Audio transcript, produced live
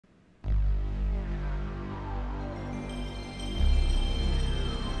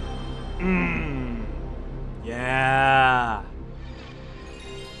Yeah.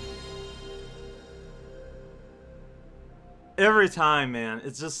 Every time, man,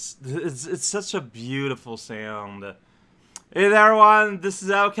 it's such a beautiful sound. Hey there, everyone, this is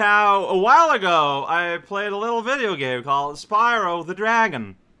Cow. A while ago, I played a little video game called Spyro the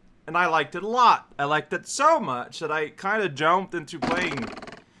Dragon, and I liked it a lot. I liked it so much that I kind of jumped into playing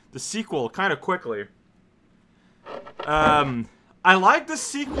the sequel kind of quickly. I like the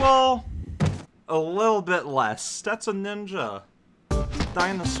sequel a little bit less. That's a ninja.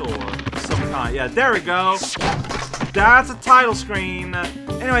 Dinosaur of some kind. Yeah, there we go. That's a title screen.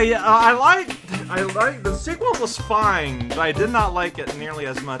 Anyway, yeah, I like the sequel was fine, but I did not like it nearly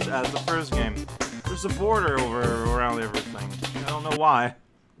as much as the first game. There's a border around everything. I don't know why.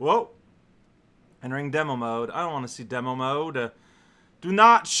 Whoa. Entering demo mode. I don't want to see demo mode. Do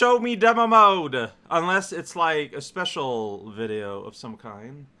not show me demo mode unless it's like a special video of some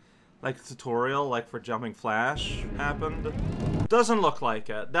kind. Like a tutorial, like for Jumping Flash happened. Doesn't look like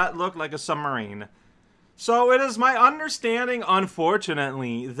it. That looked like a submarine. So it is my understanding,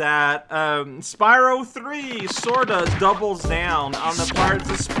 unfortunately, that Spyro 3 sorta doubles down on the parts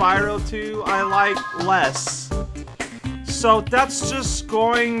of Spyro 2 I like less. So that's just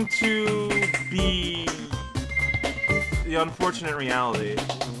going to be the unfortunate reality.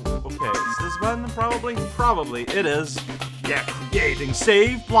 Okay, is this button probably? Probably, it is. Yeah, creating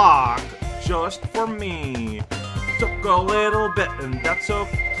save block just for me. Took a little bit, and that's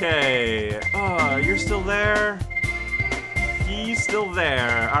okay. Oh, you're still there? He's still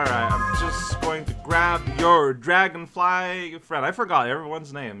there. Alright, I'm just going to grab your dragonfly friend. I forgot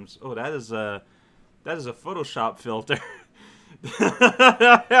everyone's names. Oh, that is a Photoshop filter.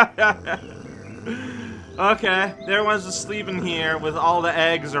 Okay, everyone's just sleeping here with all the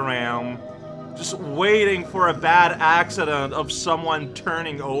eggs around. Just waiting for a bad accident of someone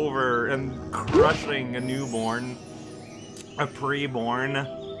turning over and crushing a newborn. A pre-born.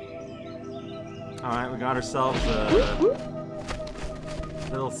 Alright, we got ourselves a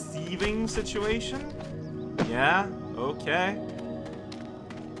little thieving situation. Yeah, okay.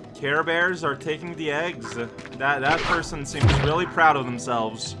 Care Bears are taking the eggs. That person seems really proud of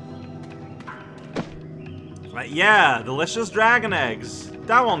themselves. But yeah, delicious dragon eggs.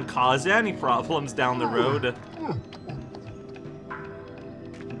 That won't cause any problems down the road.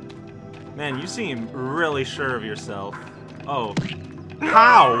 Man, you seem really sure of yourself. Oh.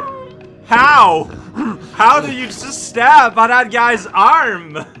 How? How? How did you just stab on that guy's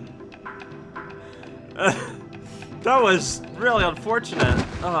arm? That was really unfortunate.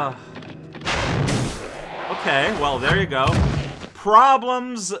 Okay, well, there you go.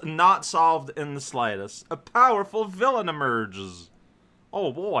 Problems not solved in the slightest. A powerful villain emerges.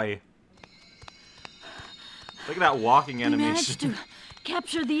 Oh boy. Look at that walking animation. We managed to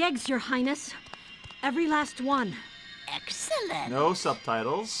capture the eggs, Your Highness. Every last one. Excellent. No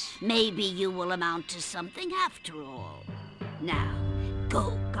subtitles. Maybe you will amount to something after all. Now,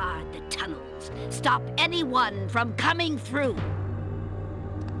 go guard the tunnels. Stop anyone from coming through.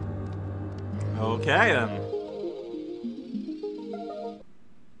 Okay, then.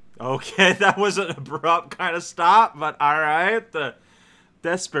 Okay, that was an abrupt kind of stop, but alright. The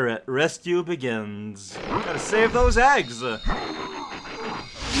desperate rescue begins. Gotta save those eggs. Your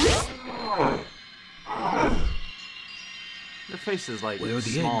face is like Where are the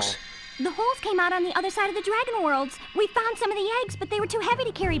small. eggs? The holes came out on the other side of the dragon worlds. We found some of the eggs, but they were too heavy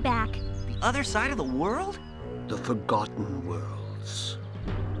to carry back. The other side of the world? The Forgotten Worlds.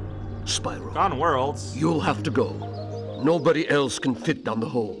 Spyro. Gone worlds. You'll have to go. Nobody else can fit down the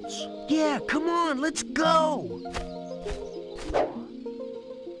holes. Yeah, come on, let's go!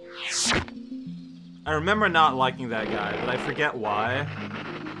 I remember not liking that guy, but I forget why.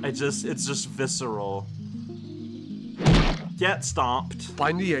 It's just visceral. Get stomped.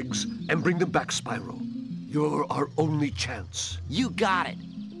 Find the eggs and bring them back, Spyro. You're our only chance. You got it.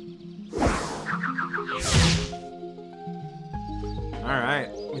 Alright,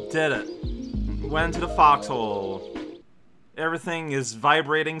 we did it. We went into the foxhole. Everything is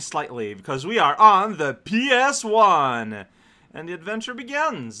vibrating slightly because we are on the PS1. And the adventure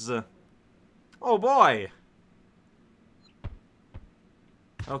begins. Oh boy.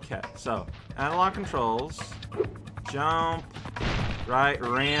 Okay, so analog controls. Jump. Right,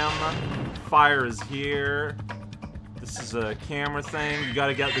 ram. Fire is here. This is a camera thing. You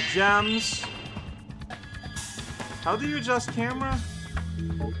gotta get the gems. How do you adjust camera?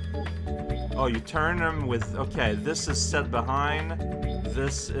 Oh, you turn them with... Okay, this is set behind.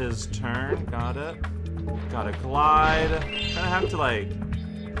 This is turn. Got it. Gotta glide. Kinda have to, like...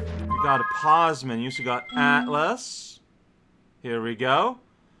 We got a pause menu, so we got Atlas. Here we go.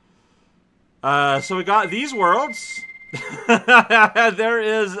 So we got these worlds. There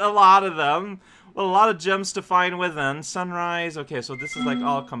is a lot of them. Well, a lot of gems to find within. Sunrise. Okay, so this is like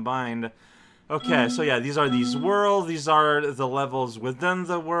all combined. Okay, so yeah, these are these worlds. These are the levels within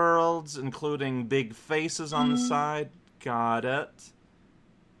the worlds, including big faces on the side. Got it.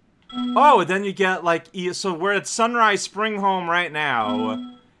 Oh, then you get like, so we're at Sunrise Spring Home right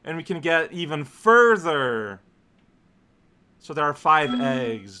now, and we can get even further. So there are 5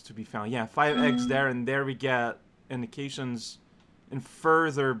 eggs to be found. Yeah, 5 eggs there, and there we get indications and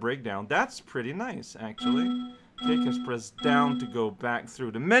further breakdown. That's pretty nice, actually. Okay, just press down to go back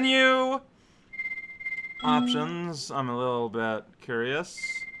through the menu. Options, I'm a little bit curious.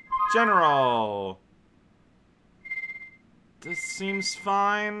 General. This seems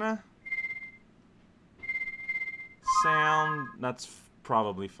fine. Sound, that's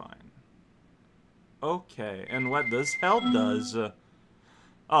probably fine. Okay, and what this help does... oh,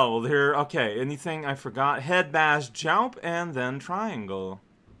 well, here, okay, anything I forgot? Head bash, jump, and then triangle.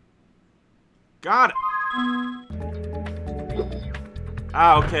 Got it!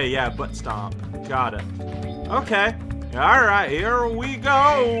 Ah, okay, yeah, butt stomp. Got it. Okay. Alright, here we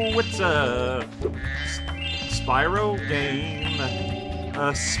go! It's a... Spyro game.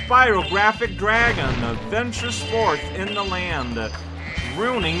 A Spyro-graphic dragon ventures forth in the land,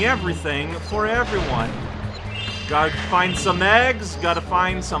 ruining everything for everyone. Gotta find some eggs, gotta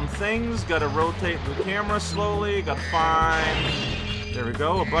find some things, gotta rotate the camera slowly, gotta find... There we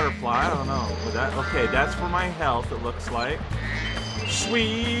go, a butterfly, I don't know. Okay, that's for my health, it looks like.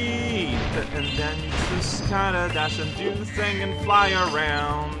 Sweet! And then you just kinda dash and do the thing and fly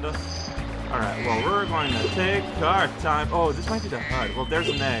around. Alright, well, we're going to take our time. Oh, this might be the HUD. Well, there's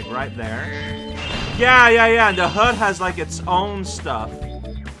an egg right there. Yeah, and the HUD has, like, its own stuff.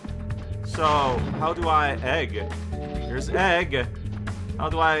 So, how do I... Egg. Here's egg. How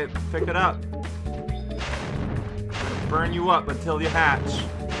do I pick it up? Burn you up until you hatch.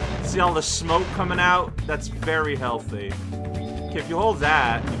 See all the smoke coming out? That's very healthy. Okay, if you hold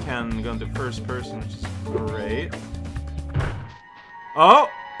that, you can go into first person, which is great. Oh!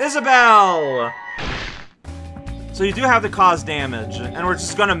 Isabelle! So you do have to cause damage, and we're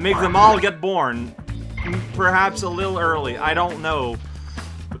just gonna make them all get born. Perhaps a little early, I don't know.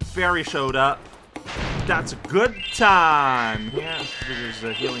 But Fairy showed up. That's a good time! Yeah, there's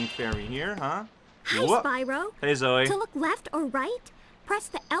a healing fairy here, huh? Hi, Whoop. Spyro. Hey, Zoe. To look left or right, press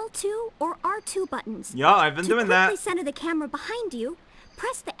the L2 or R2 buttons. Yeah, I've been doing that. To quickly center the camera behind you,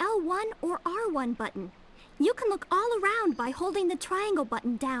 press the L1 or R1 button. You can look all around by holding the triangle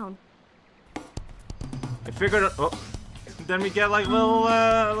button down. I figured it. Oh, then we get like little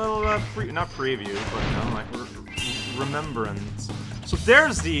not preview, but you know, like remembrance. So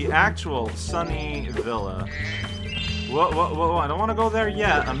there's the actual sunny villa. Whoa! I don't want to go there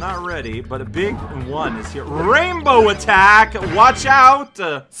yet. I'm not ready. But a big one is here. Rainbow attack! Watch out!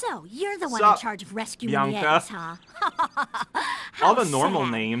 So you're the one in charge of rescuing the eggs, huh? All the normal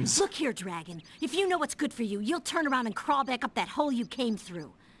names. Look here, Dragon. If you know what's good for you, you'll turn around and crawl back up that hole you came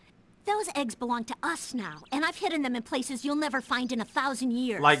through. Those eggs belong to us now, and I've hidden them in places you'll never find in 1,000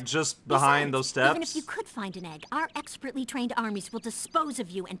 years. Like just behind those steps? Even if you could find an egg, our expertly trained armies will dispose of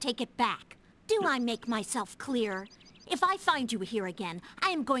you and take it back. Do I make myself clear? If I find you here again, I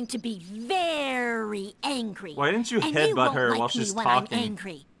am going to be very angry. Why didn't you headbutt her while she's talking? I'm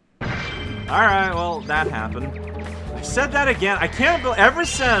angry. Alright, well, that happened. I said that again. I can't believe, ever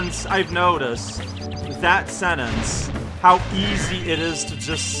since I've noticed that sentence, how easy it is to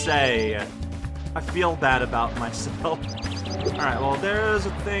just say. I feel bad about myself. Alright, well, there's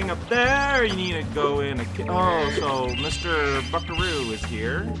a thing up there. You need to go in. Oh, so Mr. Buckaroo is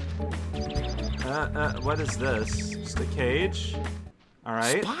here. What is this? Just a cage?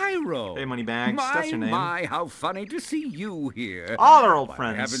 Alright. Spyro! Hey, Moneybags, that's your name. My, how funny to see you here. All our old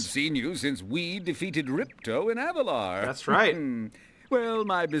friends. I haven't seen you since we defeated Ripto in Avalar. That's right. Well,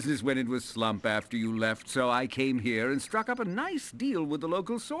 my business went into a slump after you left, so I came here and struck up a nice deal with the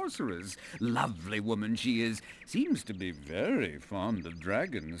local sorceress. Lovely woman she is. Seems to be very fond of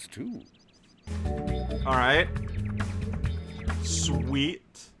dragons, too. Alright. Sweet.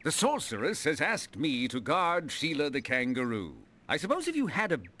 The sorceress has asked me to guard Sheila the kangaroo. I suppose if you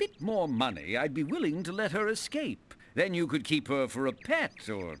had a bit more money, I'd be willing to let her escape. Then you could keep her for a pet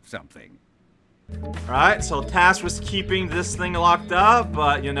or something. Alright, so task was keeping this thing locked up,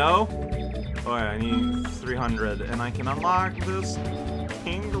 but you know. Oh, yeah, I need 300, and I can unlock this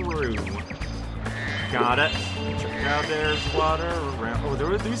kangaroo. Got it. Check out, there's water around. Oh,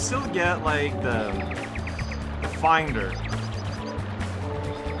 do we still get, like, the finder?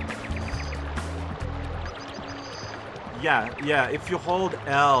 Yeah, if you hold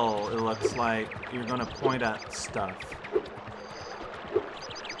L, it looks like you're gonna point at stuff.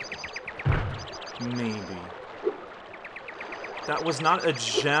 Maybe. That was not a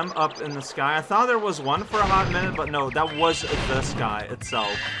gem up in the sky. I thought there was one for a hot minute, but no, that was the sky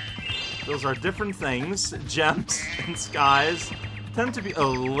itself. Those are different things. Gems and skies tend to be a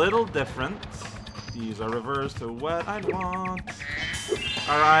little different. These are reversed to what I'd want.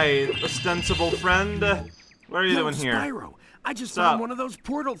 Alright, ostensible friend. What are you doing here? Spyro, I just found one of those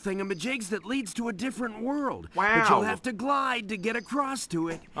portal thingamajigs that leads to a different world. Wow. But you'll have to glide to get across to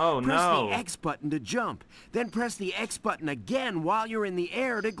it. Oh, press no. the X button to jump. Then press the X button again while you're in the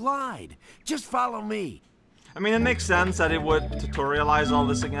air to glide. Just follow me. I mean, it makes sense that it would tutorialize all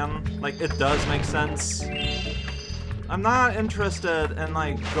this again. Like, it does make sense. I'm not interested in,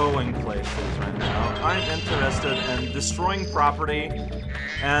 like, going places right now. I'm interested in destroying property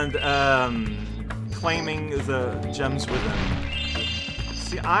and, claiming the gems within.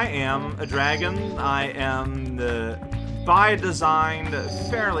 See, I am a dragon. I am, by design,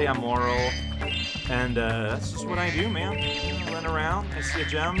 fairly immoral. And, that's just what I do, man. I run around, I see a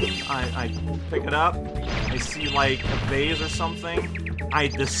gem, I pick it up. I see, like, a vase or something. I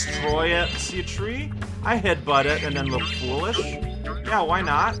destroy it. See a tree? I headbutt it and then look foolish. Yeah, why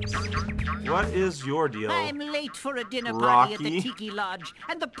not? What is your deal, I'm late for a dinner Rocky? party at the Tiki Lodge,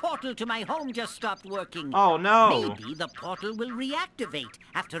 and the portal to my home just stopped working. Oh, no. Maybe the portal will reactivate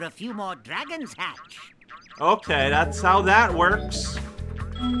after a few more dragons hatch. Okay, that's how that works.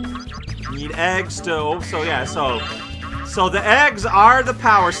 Need eggs to... Oh, so yeah, so the eggs are the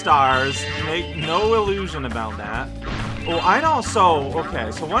power stars. Make no illusion about that. Oh, I don't... So,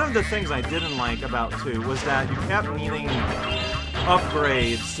 okay, so one of the things I didn't like about 2 was that you kept needing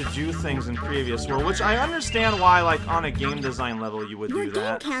upgrades to do things in previous world, which I understand why, like, on a game design level you would do that.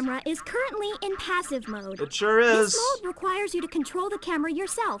 Your game camera is currently in passive mode. It sure is. This mode requires you to control the camera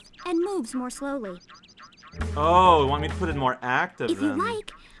yourself and moves more slowly. Oh, you want me to put it more active If then? you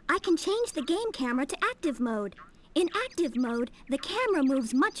like, I can change the game camera to active mode. In active mode, the camera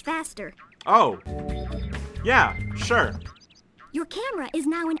moves much faster. Oh. Yeah, sure. Your camera is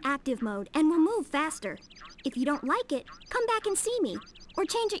now in active mode and will move faster. If you don't like it, come back and see me, or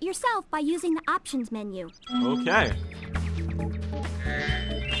change it yourself by using the options menu. Okay.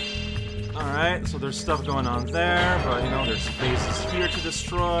 Alright, so there's stuff going on there, but you know, there's spaces here to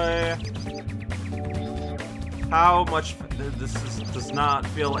destroy. How much... does not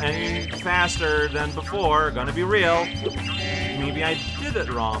feel any faster than before, gonna be real. Maybe I did it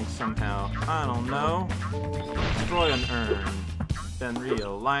wrong somehow. I don't know. Destroy an urn. Then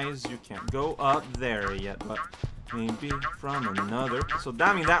realize you can't go up there yet, but maybe from another. So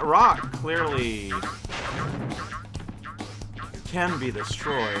that means that rock clearly can be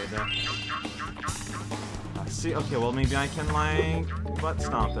destroyed. See, okay, well maybe I can like butt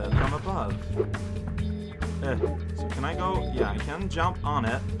stomp it from above. So can I go? Yeah, I can jump on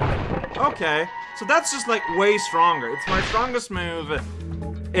it. Okay, so that's just like way stronger. It's my strongest move.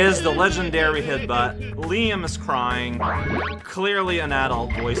 Is the legendary headbutt. Liam is crying. Clearly an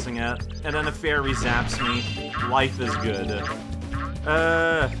adult voicing it. And then a fairy zaps me. Life is good.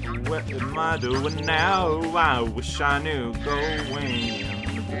 What am I doing now? I wish I knew. Going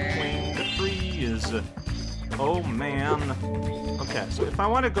between the trees. Oh man. Okay, so if I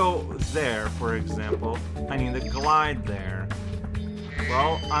want to go there, for example, I need to glide there.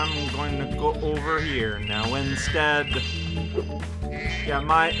 Well, I'm going to go over here now instead. Yeah,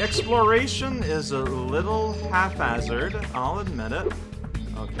 my exploration is a little haphazard, I'll admit it.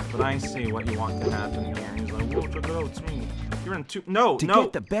 Okay, but I see what you want to happen here. He's like, whoa, check it out, it's me. You're in two... No, to no!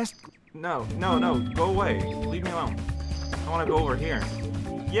 Get the best... No, go away. Leave me alone. I want to go over here.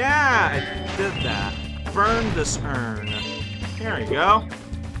 Yeah, I did that. Burn this urn. Here we go.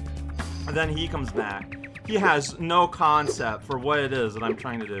 And then he comes back. He has no concept for what it is that I'm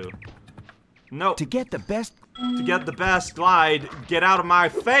trying to do. No. To get the best... To get the best glide, get out of my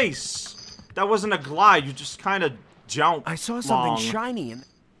face! That wasn't a glide, you just kind of jumped. I saw something shiny and...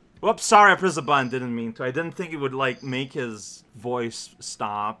 Whoops, sorry, I pressed the button, didn't mean to. I didn't think it would, like, make his voice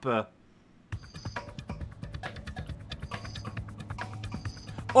stop.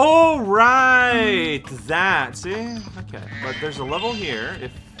 Oh, right! That, see? Okay, but there's a level here,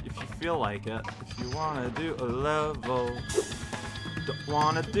 if you feel like it. If you want to do a level, don't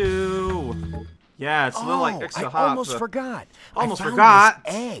want to do... Yeah, it's a little like extra hot. I almost forgot. Almost I found forgot.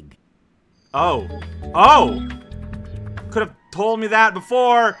 This egg. Oh. Could have told me that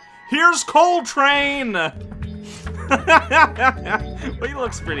before. Here's Coltrane. Well, he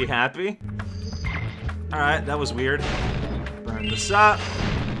looks pretty happy. All right, that was weird. Burn this up.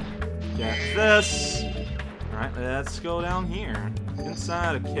 Get this. All Alright, let's go down here.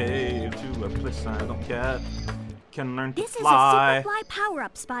 Inside a cave to a place I don't care. Can learn to This fly. is a super fly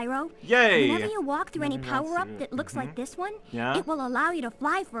power-up, Spyro. Yay! Whenever you walk through any power-up that looks like this one, Yeah? it will allow you to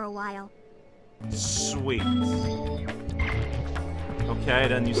fly for a while. Sweet. Okay,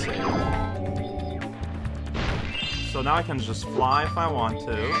 then you save. So now I can just fly if I want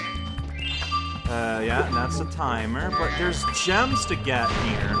to. Yeah, and that's a timer. But there's gems to get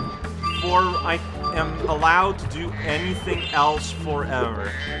here. Before I am allowed to do anything else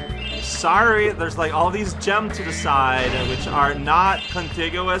forever. Sorry, there's like all these gems to the side, which are not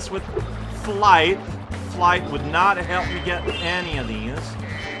contiguous with flight. Flight would not help me get any of these.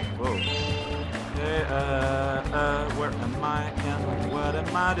 Whoa. Okay, where am I and what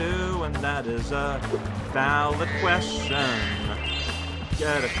am I doing? That is a valid question.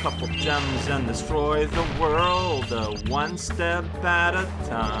 Get a couple gems and destroy the world, one step at a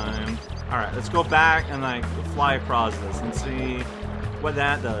time. Alright, let's go back and like fly across this and see what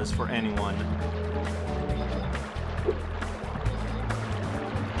that does for anyone.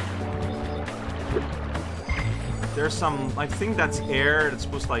 There's some, I think that's air that's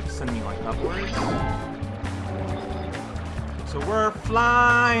supposed to like send me like upwards. So we're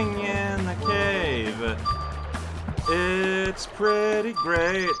flying in the cave. It's pretty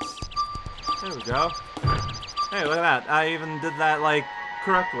great. There we go. Hey, look at that. I even did that like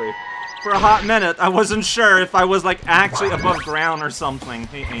correctly. For a hot minute, I wasn't sure if I was like actually above ground or something.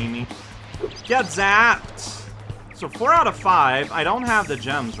 Hey, Amy. Get zapped! So 4 out of 5. I don't have the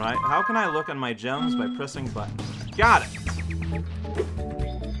gems, right? How can I look at my gems? By pressing buttons. Got it!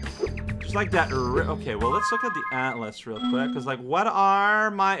 Just like that. Okay, well, let's look at the atlas real quick. Because, like, what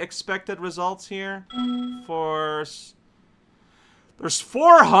are my expected results here? There's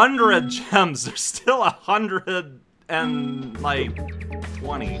 400 gems. There's still 100 and, like,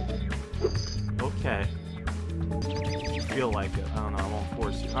 20. Okay. Feel like it. I don't know. I won't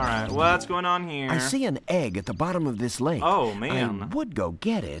force you. All right. What's going on here? I see an egg at the bottom of this lake. Oh, man. I would go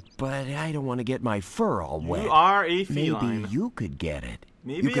get it, but I don't want to get my fur all wet. You are a feline. Maybe you could get it.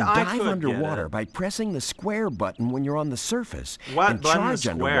 Maybe you can I dive could underwater get it. by pressing the square button when you're on the surface. What and button? charge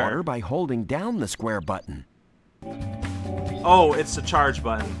The square? underwater by holding down the square button. Oh, it's the charge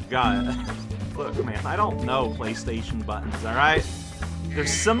button. Got it. Look, man, I don't know PlayStation buttons, alright? They're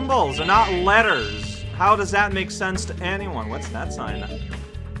symbols, they're not letters. How does that make sense to anyone? What's that sign?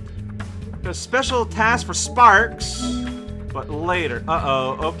 There's a special task for Sparx, but later.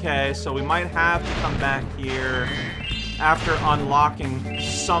 Uh-oh, okay, so we might have to come back here after unlocking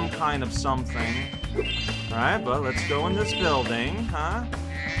some kind of something. Alright, but let's go in this building, huh?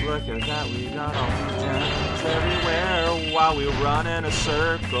 Look at that, we got all these gems everywhere while we run in a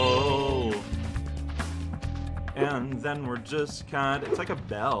circle. And then we're just kind of, it's like a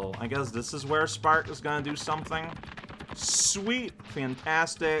bell. I guess this is where Spark is gonna do something. Sweet,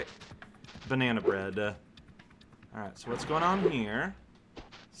 fantastic. Banana bread. Alright, so what's going on here?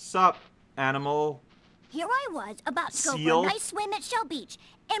 Sup, animal? Here I was, about to go Seal? for a nice swim at Shell Beach,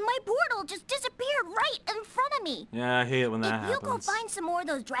 and my portal just disappeared right in front of me. Yeah, I hate it when that If you happens. go find some more of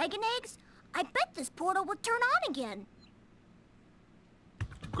those dragon eggs, I bet this portal will turn on again.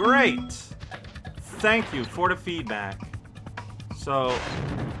 Great! Thank you for the feedback. So,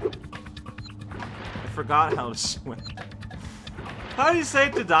 I forgot how to swim. How do you say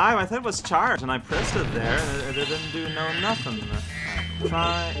to dive? I thought it was charged, and I pressed it there, and it didn't do nothing.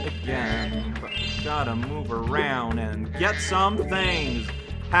 Try again, but gotta move around and get some things.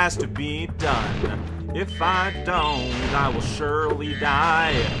 Has to be done. If I don't, I will surely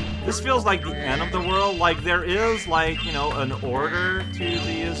die. This feels like the end of the world. Like there is, like, you know, an order to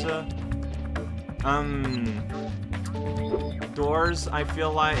these, doors. I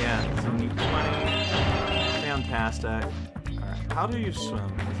feel like, yeah. So new 20. Fantastic. All right. How do you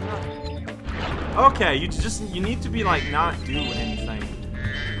swim? Okay, you need to be like not do anything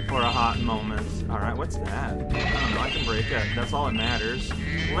for a hot moment. Alright, what's that? I don't know, I can break it. That's all that matters.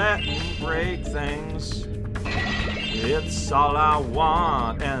 Let me break things. It's all I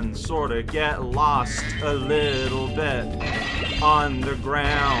want, and sorta get lost a little bit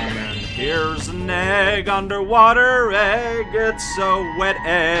underground. And here's an egg, underwater egg. It's a wet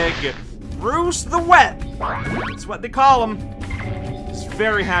egg. Bruce the Wet. That's what they call him. It's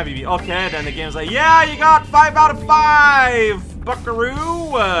very happy. Okay, then the game's like, yeah, you got 5 out of 5,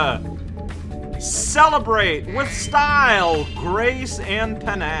 buckaroo. Celebrate with style, grace, and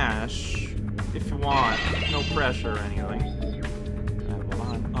panache. If you want. No pressure or anything. Well,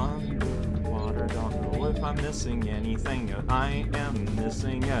 I'm underwater, don't know if I'm missing anything. I am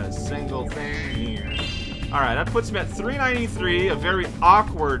missing a single thing here. Alright, that puts me at 393, a very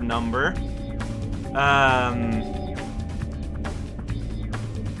awkward number.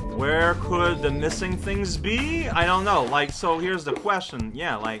 Where could the missing things be? I don't know. Like, so here's the question.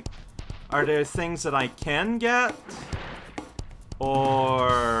 Yeah, like, are there things that I can get?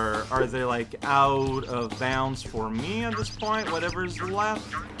 Or are they, like, out of bounds for me at this point? Whatever's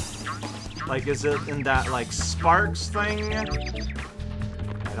left? Like, is it in that, like, sparx thing? I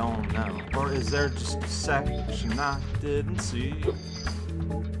don't know. Or is there just a section I didn't see?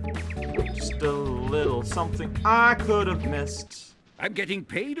 Just a little something I could have missed. I'm getting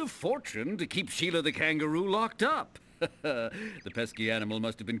paid a fortune to keep Sheila the kangaroo locked up. The pesky animal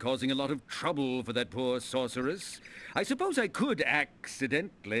must have been causing a lot of trouble for that poor sorceress. I suppose I could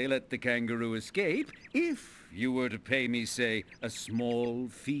accidentally let the kangaroo escape if you were to pay me, say, a small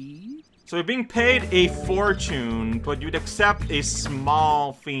fee. So you're being paid a fortune, but you'd accept a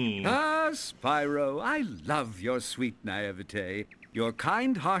small fee. Ah, Spyro, I love your sweet naivete. Your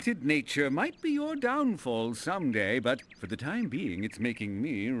kind-hearted nature might be your downfall someday, but for the time being, it's making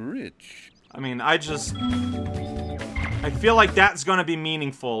me rich. I mean, I feel like that's gonna be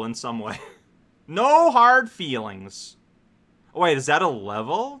meaningful in some way. No hard feelings. Oh, wait, is that a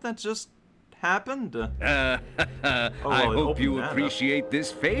level that just happened? I hope you up. appreciate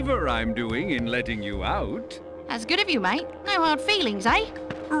this favor I'm doing in letting you out. That's good of you, mate. No hard feelings, eh?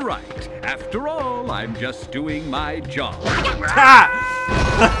 Right. After all, I'm just doing my job.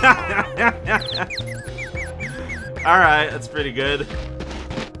 Alright, that's pretty good.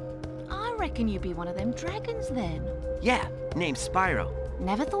 I reckon you'd be one of them dragons then. Yeah, name's Spyro.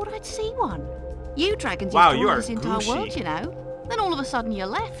 Never thought I'd see one. You dragons Wow, used to you rule are this entire gushy. world, you know. Then all of a sudden you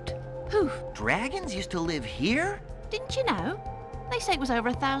left. Poof. Dragons used to live here? Didn't you know? They say it was over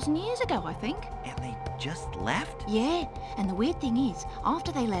 1,000 years ago, I think. And they just left? Yeah, and the weird thing is,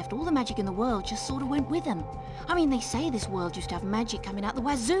 after they left, all the magic in the world just sort of went with them. I mean, they say this world used to have magic coming out the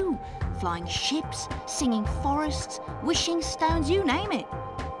wazoo. Flying ships, singing forests, wishing stones, you name it.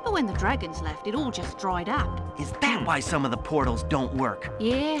 But when the dragons left, it all just dried up. Is that why some of the portals don't work?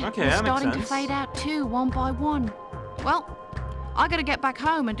 Yeah, Okay, they're that makes starting to sense. fade out too, one by one. Well, I gotta get back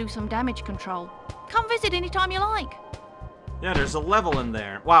home and do some damage control. Come visit anytime you like. Yeah, there's a level in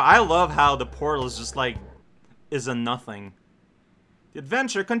there. Wow, I love how the portal is just like, is a nothing. The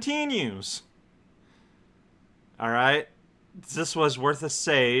adventure continues. Alright. This was worth a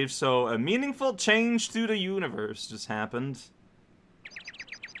save, so a meaningful change to the universe just happened.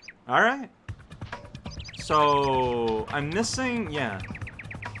 Alright. So, I'm missing, yeah.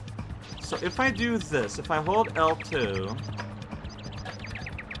 So if I do this, if I hold L2...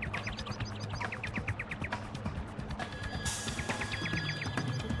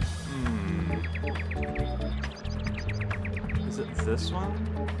 Is it this one?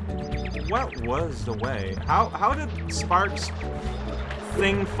 What was the way? How did sparx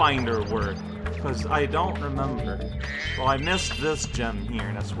thing finder work? Because I don't remember. Well, I missed this gem here,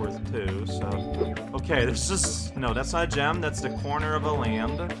 and that's worth 2, so... Okay, there's just... No, that's not a gem, that's the corner of a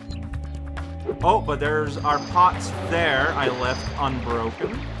land. Oh, but there's our pots there I left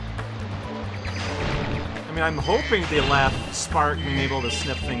unbroken. I mean, I'm hoping they left Spark being able to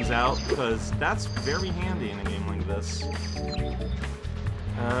sniff things out, because that's very handy in a game like this.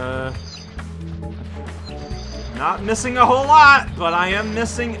 Not missing a whole lot, but I am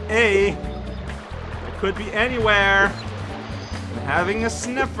missing A. It could be anywhere. And having a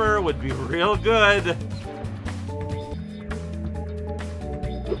sniffer would be real good.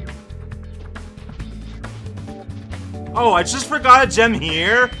 Oh, I just forgot a gem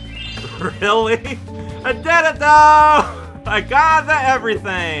here? Really? I did it though! I got the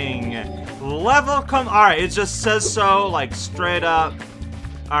everything! Level come- Alright, it just says so, like, straight up.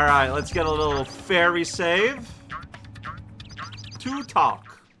 Alright, let's get a little fairy save. To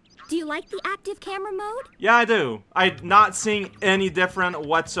talk. Do you like the active camera mode? Yeah, I do. I'm not seeing any different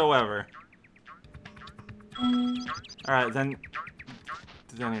whatsoever. Alright, then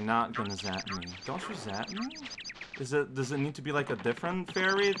you're not gonna zap me. Don't you zap me? Does it need to be like a different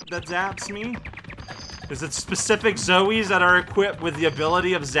fairy that zaps me? Is it specific Zoes that are equipped with the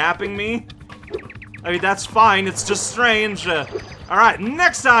ability of zapping me? I mean, that's fine, it's just strange. Alright,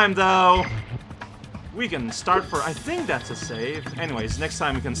 next time though, we can start for, I think that's a save. Anyways, next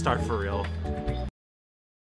time we can start for real.